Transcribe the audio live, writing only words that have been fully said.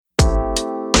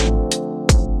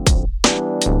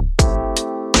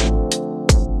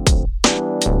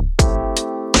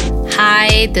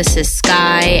Hey, this is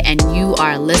Sky, and you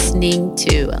are listening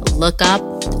to Look Up,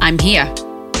 I'm Here.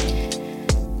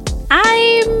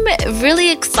 I'm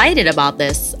really excited about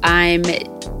this. I'm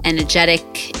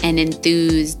energetic and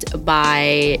enthused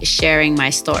by sharing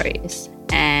my stories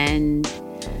and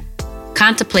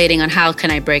contemplating on how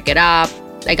can I break it up.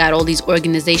 I got all these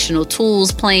organizational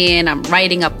tools playing. I'm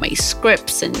writing up my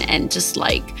scripts and just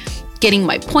like getting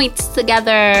my points together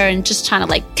and just trying to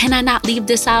like, can I not leave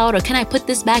this out, or can I put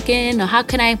this back in, or how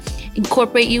can I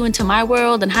incorporate you into my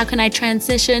world, and how can I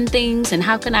transition things, and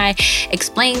how can I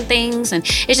explain things, and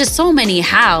it's just so many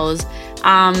hows.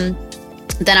 Then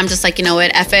I'm just like, you know what,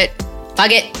 F it,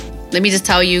 fuck it. Let me just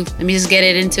tell you, let me just get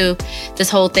it into this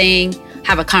whole thing,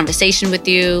 have a conversation with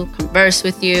you, converse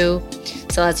with you.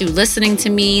 So as you listening to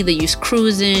me, that you're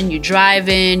cruising, you're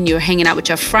driving, you're hanging out with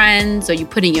your friends, or you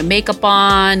putting your makeup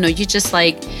on, or you just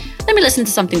like, let me listen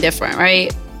to something different,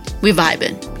 right? We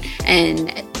vibing.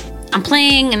 And I'm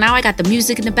playing, and now I got the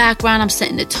music in the background, I'm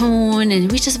setting the tone, and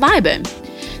we just vibing.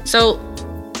 So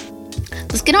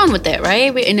let's get on with it,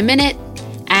 right? We're in a minute,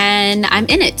 and I'm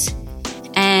in it.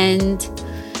 And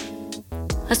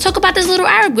let's talk about this little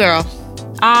Arab girl.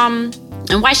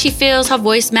 And why she feels her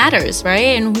voice matters,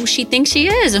 right? And who she thinks she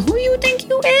is, and who you think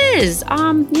you is. It's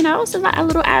a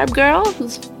little Arab girl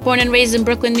who's born and raised in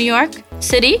Brooklyn, New York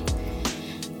City.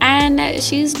 And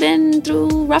she's been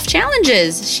through rough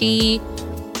challenges. She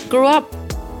grew up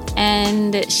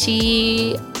and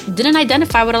she didn't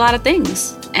identify with a lot of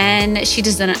things. And she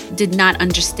just did not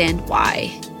understand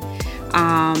why.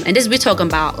 And this, we're talking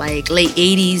about like late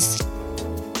 80s,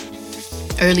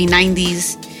 early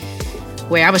 90s.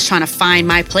 Where I was trying to find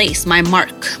my place, my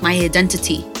mark, my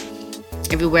identity.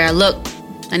 Everywhere I looked,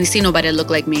 I didn't see nobody that looked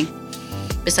like me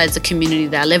besides the community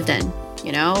that I lived in.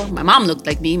 You know, my mom looked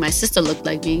like me, my sister looked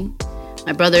like me,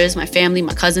 my brothers, my family,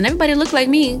 my cousin, everybody looked like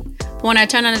me. But when I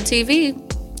turn on the TV,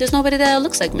 there's nobody there that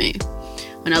looks like me.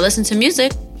 When I listen to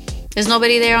music, there's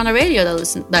nobody there on the radio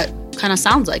that kind of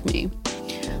sounds like me.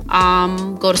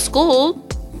 Go to school,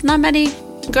 not many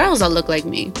girls that look like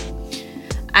me.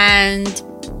 And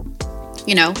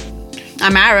you know,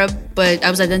 I'm Arab, but I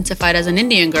was identified as an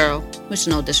Indian girl, which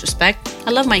no disrespect.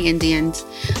 I love my Indians.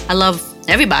 I love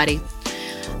everybody.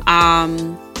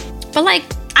 But like,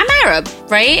 I'm Arab,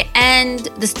 right? And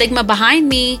the stigma behind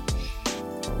me,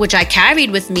 which I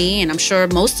carried with me, and I'm sure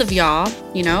most of y'all,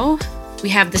 you know, we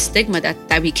have the stigma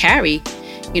that we carry.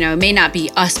 You know, it may not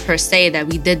be us per se that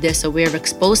we did this or we're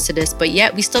exposed to this, but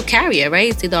yet we still carry it,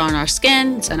 right? It's either on our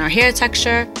skin, it's on our hair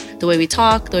texture, the way we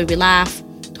talk, the way we laugh,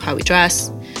 how we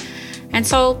dress. And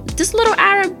so this little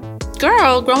Arab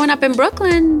girl growing up in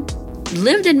Brooklyn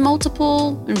lived in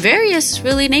various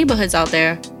really neighborhoods out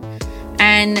there.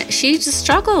 And she just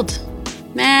struggled.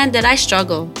 Man, did I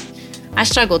struggle. I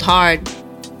struggled hard.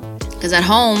 Because at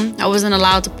home, I wasn't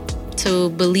allowed to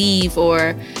believe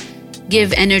or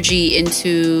give energy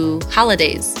into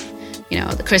holidays. You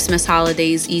know, the Christmas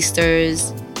holidays,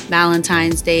 Easters,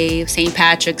 Valentine's Day, St.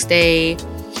 Patrick's Day,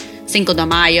 Cinco de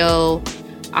Mayo,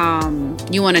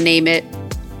 you want to name it.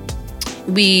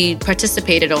 We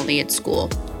participated only at school.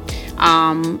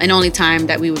 And only time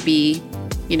that we would be,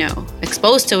 you know,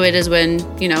 exposed to it is when,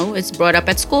 you know, it's brought up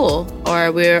at school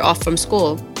or we're off from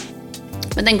school.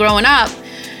 But then growing up,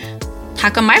 how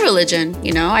come my religion,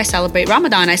 you know, I celebrate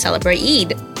Ramadan, I celebrate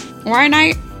Eid. Why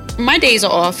not? My days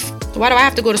are off. Why do I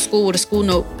have to go to school with a school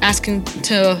note asking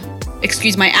to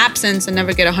excuse my absence and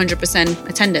never get 100%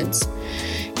 attendance?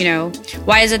 You know,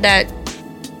 why is it that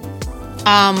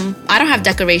I don't have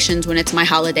decorations when it's my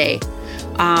holiday?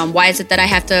 Why is it that I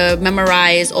have to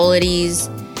memorize all of these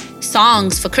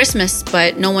songs for Christmas,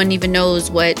 but no one even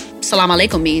knows what Salam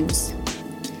Alaikum means?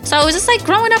 So it was just like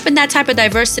growing up in that type of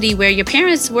diversity where your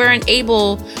parents weren't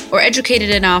able or educated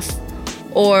enough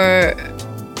or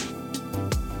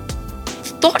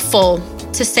thoughtful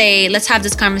to say, let's have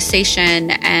this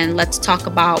conversation and let's talk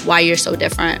about why you're so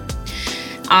different.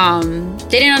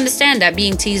 They didn't understand that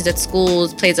being teased at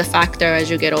schools plays a factor as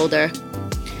you get older.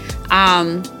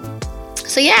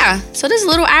 So this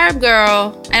little Arab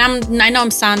girl, and I know I'm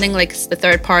sounding like it's the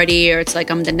third party or it's like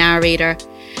I'm the narrator,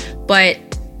 but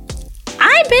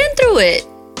I've been through it.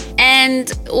 And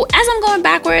as I'm going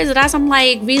backwards and as I'm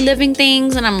like reliving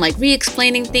things and I'm like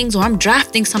re-explaining things or I'm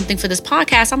drafting something for this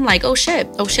podcast, I'm like, oh shit.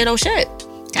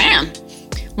 Damn.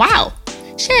 Wow.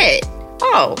 Shit.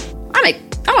 Oh,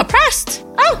 I'm oppressed.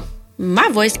 Oh, my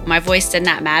voice did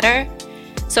not matter.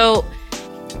 So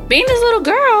being this little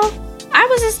girl, I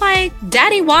was just like,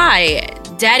 Daddy, why?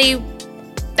 Daddy,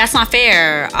 that's not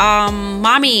fair.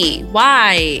 Mommy,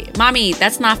 why? Mommy,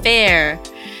 that's not fair.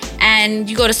 And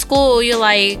you go to school, you're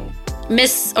like,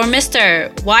 Miss or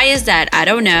Mister, why is that? I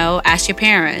don't know. Ask your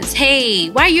parents. Hey,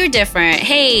 why you're different?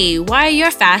 Hey, why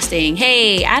you're fasting?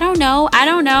 Hey, I don't know. I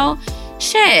don't know.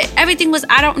 Shit, everything was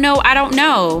I don't know. I don't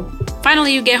know.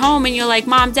 Finally, you get home and you're like,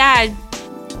 Mom, Dad,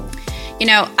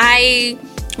 I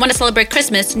want to celebrate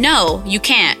Christmas. No, you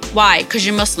can't. Why? Because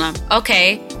you're Muslim.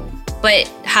 Okay. But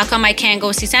how come I can't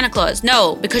go see Santa Claus?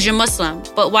 No, because you're Muslim.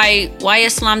 But why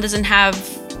Islam doesn't have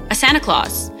a Santa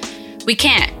Claus? We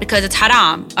can't because it's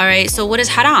haram. All right. So what is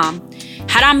haram?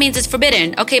 Haram means it's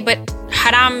forbidden. Okay, but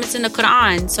haram is in the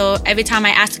Quran. So every time I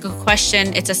ask a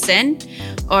question, it's a sin.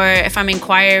 Or if I'm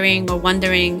inquiring or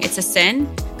wondering, it's a sin.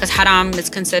 Because haram is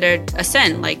considered a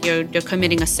sin. Like you're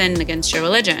committing a sin against your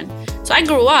religion. So I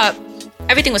grew up,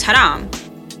 everything was haram.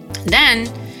 Then,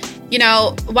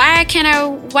 why can't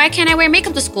I wear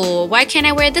makeup to school? Why can't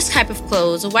I wear this type of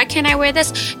clothes? Or why can't I wear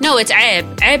this? No, it's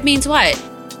aib. Aib means what?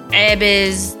 Aib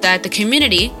is that the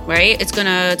community, right? It's going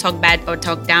to talk bad or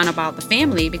talk down about the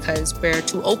family because we're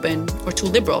too open or too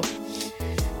liberal.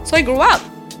 So I grew up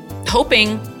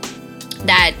hoping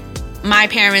that my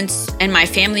parents and my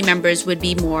family members would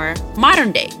be more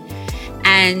modern day.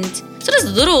 And so this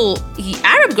little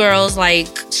Arab girl's like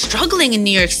struggling in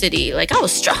New York City. Like I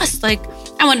was stressed. Like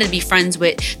I wanted to be friends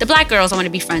with the black girls. I wanted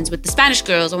to be friends with the Spanish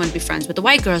girls. I wanted to be friends with the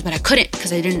white girls, but I couldn't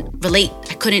because I didn't relate.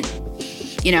 I couldn't,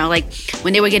 like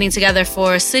when they were getting together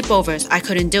for sleepovers, I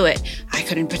couldn't do it. I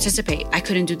couldn't participate. I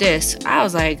couldn't do this. I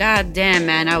was like, God damn,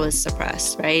 man, I was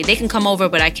suppressed, right? They can come over,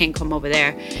 but I can't come over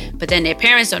there. But then their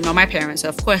parents don't know my parents. So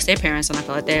of course their parents are not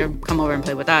gonna let them come over and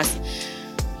play with us.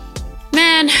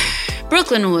 Man,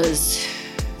 Brooklyn was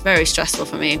very stressful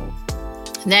for me.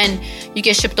 And then you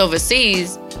get shipped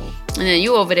overseas and then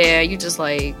you over there, you just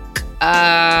like,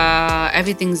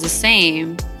 everything's the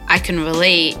same. I can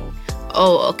relate.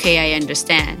 Oh, okay, I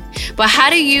understand. But how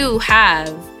do you have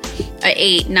an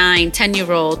 8, 9,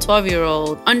 10-year-old,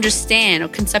 12-year-old understand or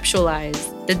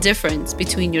conceptualize the difference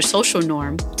between your social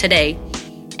norm today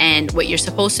and what you're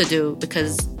supposed to do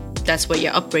because that's what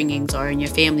your upbringings are and your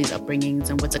family's upbringings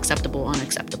and what's acceptable,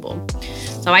 unacceptable.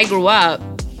 So I grew up,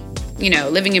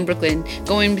 living in Brooklyn,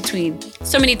 going between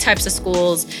so many types of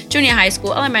schools, junior high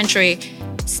school, elementary,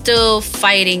 still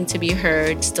fighting to be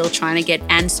heard, still trying to get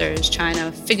answers, trying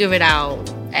to figure it out.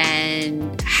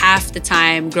 And half the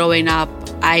time growing up,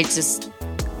 I just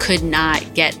could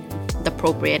not get the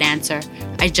appropriate answer.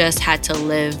 I just had to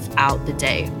live out the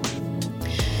day.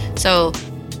 So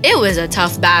it was a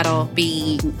tough battle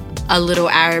being a little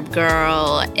Arab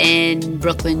girl in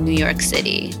Brooklyn, New York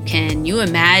City. Can you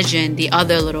imagine the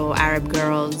other little Arab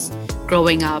girls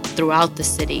growing up throughout the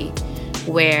city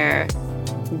where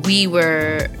we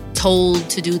were told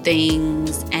to do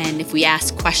things, and if we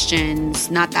asked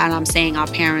questions, not that I'm saying our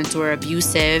parents were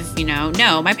abusive,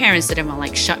 no, my parents didn't even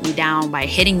like shut me down by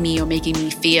hitting me or making me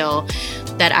feel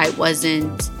that I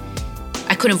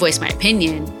couldn't voice my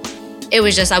opinion. It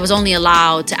was just I was only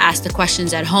allowed to ask the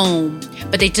questions at home,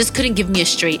 but they just couldn't give me a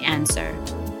straight answer.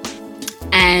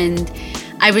 And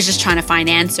I was just trying to find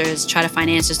answers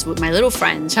with my little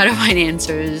friends, try to find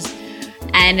answers.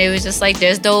 And it was just like,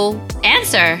 there's no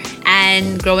answer.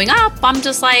 And growing up, I'm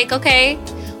just like, okay,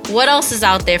 what else is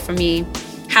out there for me?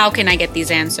 How can I get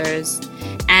these answers?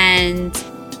 And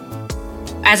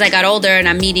as I got older and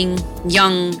I'm meeting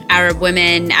young Arab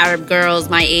women, Arab girls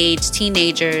my age,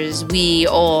 teenagers, we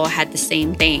all had the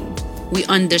same thing. We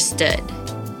understood.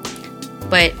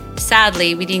 But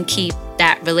sadly, we didn't keep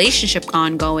that relationship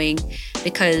ongoing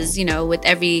because, with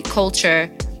every culture,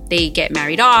 they get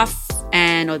married off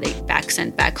or they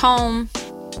sent back home.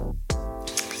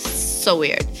 So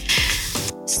weird.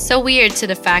 So weird to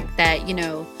the fact that,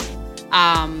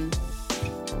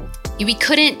 we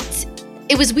couldn't,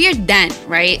 it was weird then,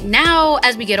 right? Now,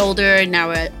 as we get older, now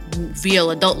we're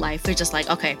real adult life, we're just like,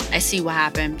 okay, I see what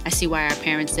happened. I see why our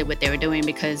parents did what they were doing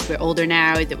because we're older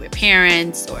now, either we're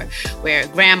parents or we're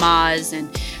grandmas, and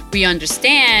we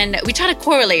understand. We try to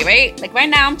correlate, right? Like right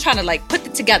now, I'm trying to like put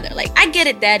it together. Like, I get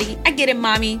it, daddy. I get it,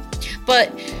 mommy.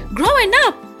 But growing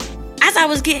up, as I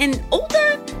was getting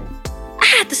older, I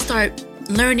had to start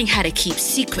learning how to keep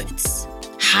secrets,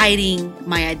 hiding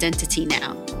my identity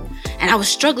now. And I was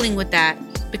struggling with that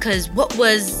because what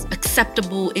was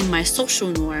acceptable in my social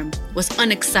norm was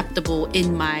unacceptable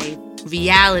in my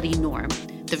reality norm.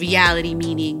 The reality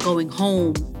meaning going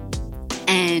home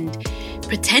and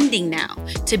pretending now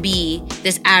to be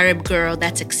this Arab girl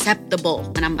that's acceptable.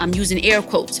 And I'm using air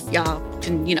quotes if y'all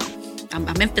can,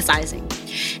 I'm emphasizing.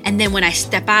 And then when I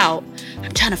step out,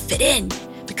 I'm trying to fit in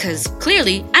because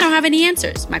clearly I don't have any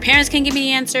answers. My parents can't give me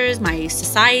the answers. My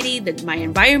society, my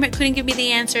environment couldn't give me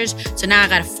the answers. So now I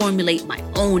got to formulate my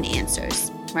own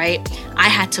answers. right? I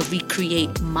had to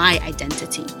recreate my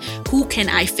identity. Who can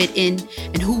I fit in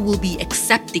and who will be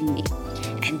accepting me?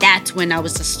 And that's when I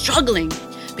was just struggling,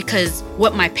 because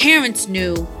what my parents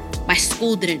knew, my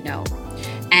school didn't know,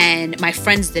 and my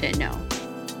friends didn't know,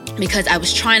 because I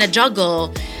was trying to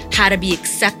juggle how to be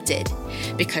accepted,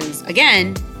 because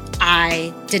again,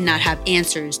 I did not have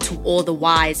answers to all the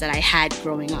whys that I had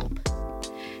growing up.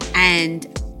 And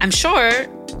I'm sure,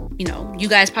 you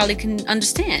guys probably can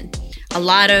understand. A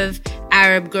lot of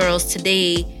Arab girls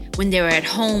today, when they're at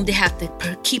home, they have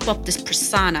to keep up this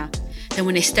persona. Then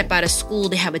when they step out of school,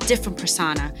 they have a different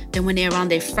persona. Then when they're around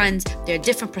their friends, they're a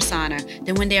different persona.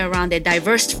 Then when they're around their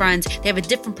diverse friends, they have a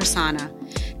different persona.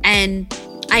 And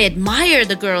I admire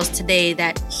the girls today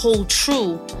that hold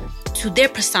true to their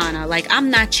persona. Like, I'm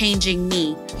not changing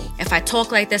me. If I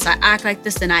talk like this, I act like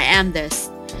this, then I am this.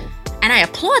 And I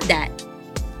applaud that.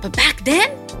 But back then,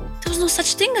 there was no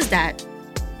such thing as that.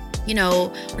 When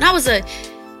I was a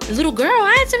little girl,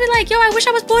 I had to be like, I wish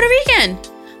I was Puerto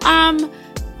Rican.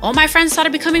 All my friends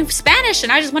started becoming Spanish,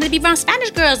 and I just wanted to be around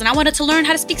Spanish girls, and I wanted to learn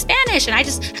how to speak Spanish. And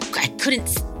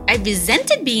I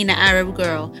resented being an Arab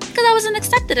girl because I wasn't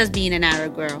accepted as being an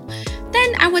Arab girl.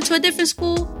 Then I went to a different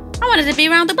school. I wanted to be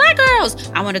around the black girls.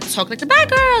 I wanted to talk like the black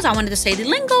girls. I wanted to say the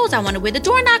lingos. I wanted to wear the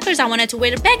door knockers. I wanted to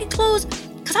wear the baggy clothes.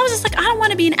 Because I was just like, I don't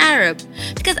want to be an Arab.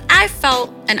 Because I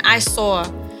felt and I saw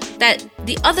that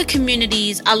the other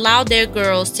communities allowed their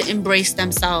girls to embrace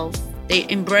themselves. They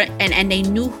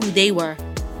knew who they were.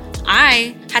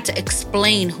 I had to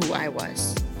explain who I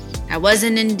was. I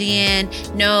wasn't Indian.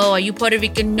 No. Are you Puerto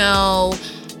Rican? No.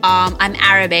 I'm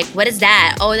Arabic. What is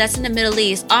that? Oh, that's in the Middle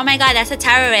East. Oh my God, that's a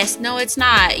terrorist. No, it's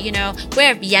not.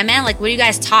 Where? Yemen? Like, what do you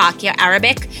guys talk? You're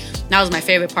Arabic? That was my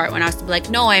favorite part, when I was like,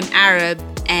 no, I'm Arab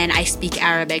and I speak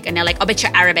Arabic. And they're like, oh, but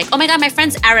you're Arabic. Oh my God, my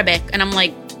friend's Arabic. And I'm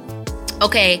like,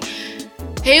 okay.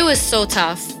 It was so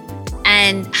tough.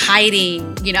 And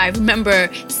hiding, I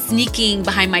remember sneaking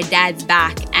behind my dad's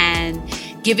back and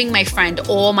giving my friend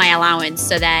all my allowance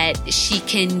so that she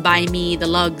can buy me the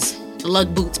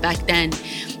lug boots back then,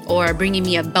 or bringing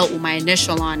me a belt with my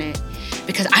initial on it,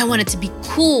 because I wanted to be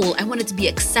cool. I wanted to be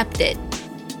accepted.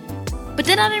 But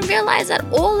then I didn't realize that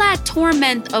all that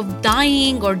torment of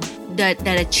dying or that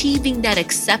achieving that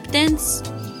acceptance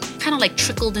kind of like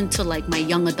trickled into like my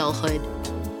young adulthood,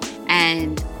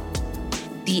 and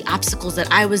the obstacles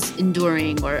that I was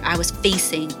enduring or I was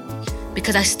facing,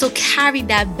 because I still carried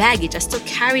that baggage. I still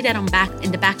carry that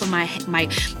in the back of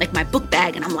my book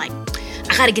bag. And I'm like,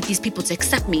 I gotta get these people to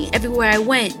accept me. Everywhere I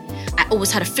went, I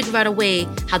always had to figure out a way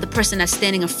how the person that's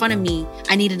standing in front of me,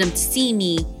 I needed them to see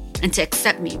me and to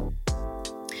accept me.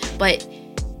 But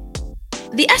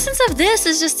the essence of this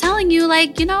is just telling you,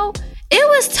 like, it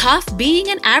was tough being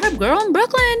an Arab girl in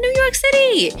Brooklyn, New York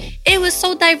City. It was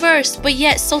so diverse, but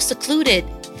yet so secluded.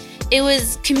 It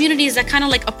was communities that kind of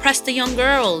like oppressed the young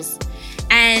girls.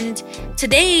 And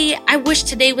today, I wish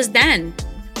today was then,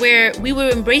 where we were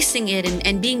embracing it,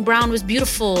 and being brown was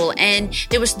beautiful, and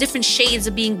there was different shades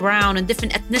of being brown and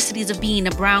different ethnicities of being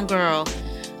a brown girl.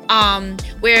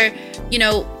 Where,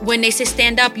 when they say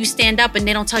stand up, you stand up, and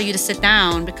they don't tell you to sit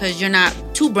down because you're not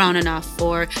too brown enough,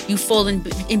 or you fall in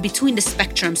between the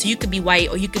spectrum. So you could be white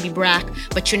or you could be black,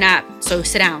 but you're not, so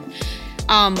sit down.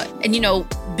 And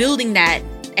building that,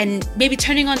 and maybe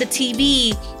turning on the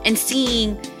TV and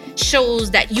seeing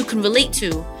shows that you can relate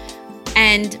to.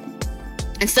 And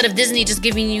instead of Disney just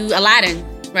giving you Aladdin,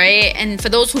 right? And for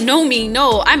those who know me,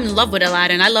 know I'm in love with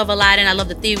Aladdin. I love Aladdin. I love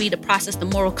the theory, the process, the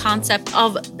moral concept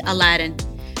of Aladdin.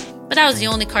 But that was the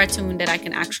only cartoon that I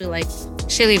can actually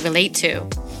really relate to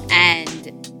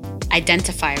and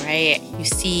identify, right? You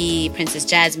see Princess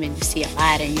Jasmine, you see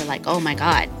Aladdin, you're like, oh my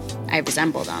God, I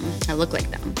resemble them. I look like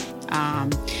them.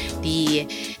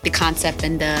 The concept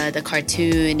and the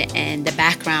cartoon and the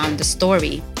background, the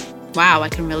story. Wow, I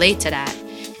can relate to that.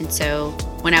 And so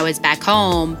when I was back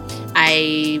home,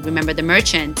 I remember the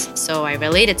merchant, so I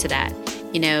related to that.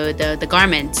 The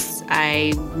garments,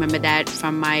 I remember that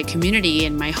from my community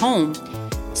and my home.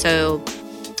 So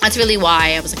that's really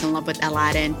why I was in love with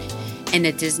Aladdin and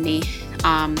the Disney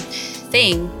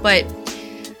thing. But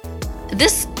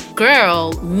this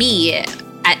girl, me,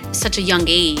 at such a young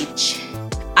age,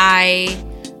 I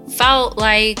felt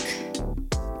like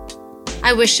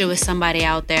I wish there was somebody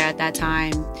out there at that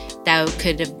time that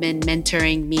could have been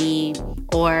mentoring me,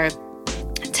 or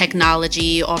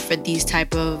technology offered these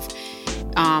type of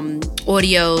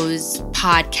audios,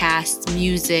 podcasts,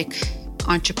 music,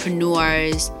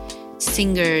 entrepreneurs,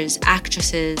 singers,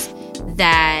 actresses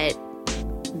that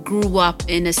grew up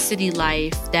in a city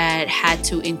life that had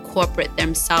to incorporate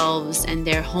themselves and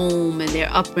their home and their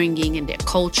upbringing and their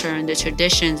culture and their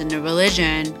traditions and their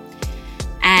religion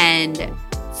and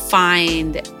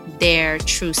find their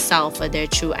true self or their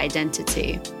true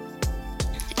identity.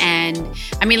 And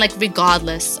I mean, like,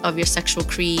 regardless of your sexual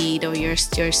creed or your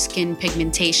skin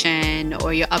pigmentation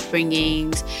or your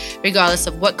upbringings, regardless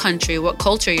of what country, what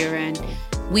culture you're in,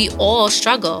 we all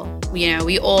struggle. You know,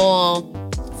 we all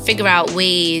figure out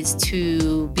ways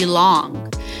to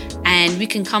belong. And we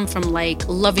can come from like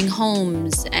loving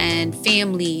homes and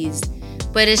families,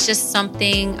 but it's just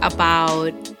something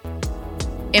about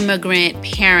immigrant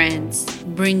parents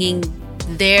bringing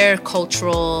their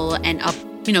cultural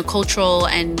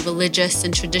and religious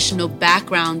and traditional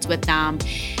backgrounds with them.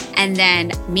 And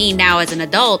then me now as an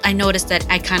adult, I noticed that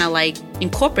I kind of like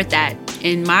incorporate that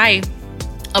in my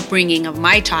upbringing of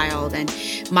my child and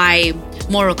my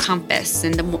moral compass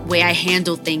and the way I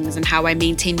handle things and how I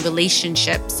maintain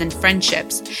relationships and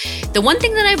friendships. The one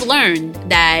thing that I've learned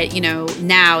that, you know,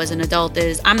 now as an adult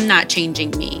is I'm not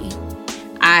changing me.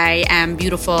 I am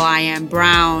beautiful. I am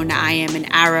brown. I am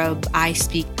an Arab. I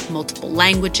speak multiple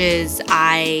languages.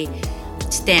 I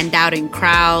stand out in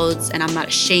crowds and I'm not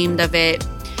ashamed of it.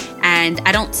 And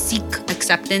I don't seek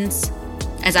acceptance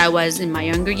as I was in my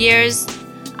younger years.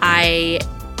 I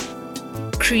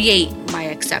create my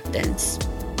acceptance.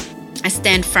 I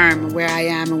stand firm where I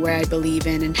am and where I believe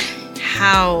in and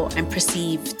how I'm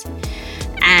perceived.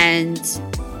 And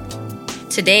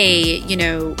today, you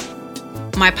know,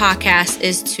 my podcast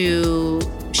is to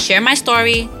share my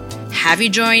story, have you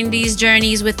join these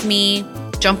journeys with me,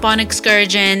 jump on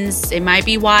excursions. It might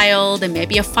be wild, it might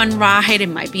be a fun ride, it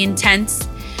might be intense,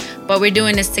 but we're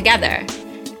doing this together.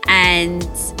 And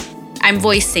I'm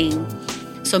voicing.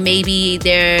 So maybe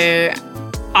there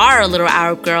are little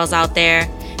Arab girls out there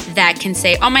that can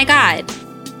say, oh my God,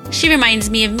 she reminds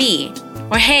me of me.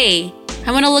 Or hey,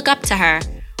 I want to look up to her.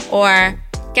 Or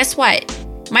guess what?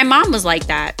 My mom was like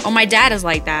that, or my dad is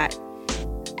like that.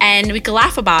 And we can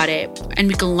laugh about it and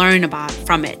we can learn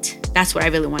from it. That's what I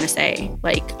really want to say.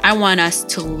 Like, I want us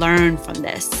to learn from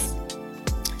this.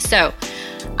 So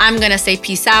I'm going to say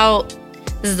peace out.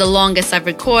 This is the longest I've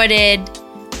recorded.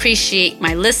 Appreciate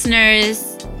my listeners.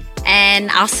 And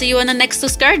I'll see you on the next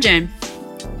excursion.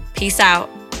 Peace out.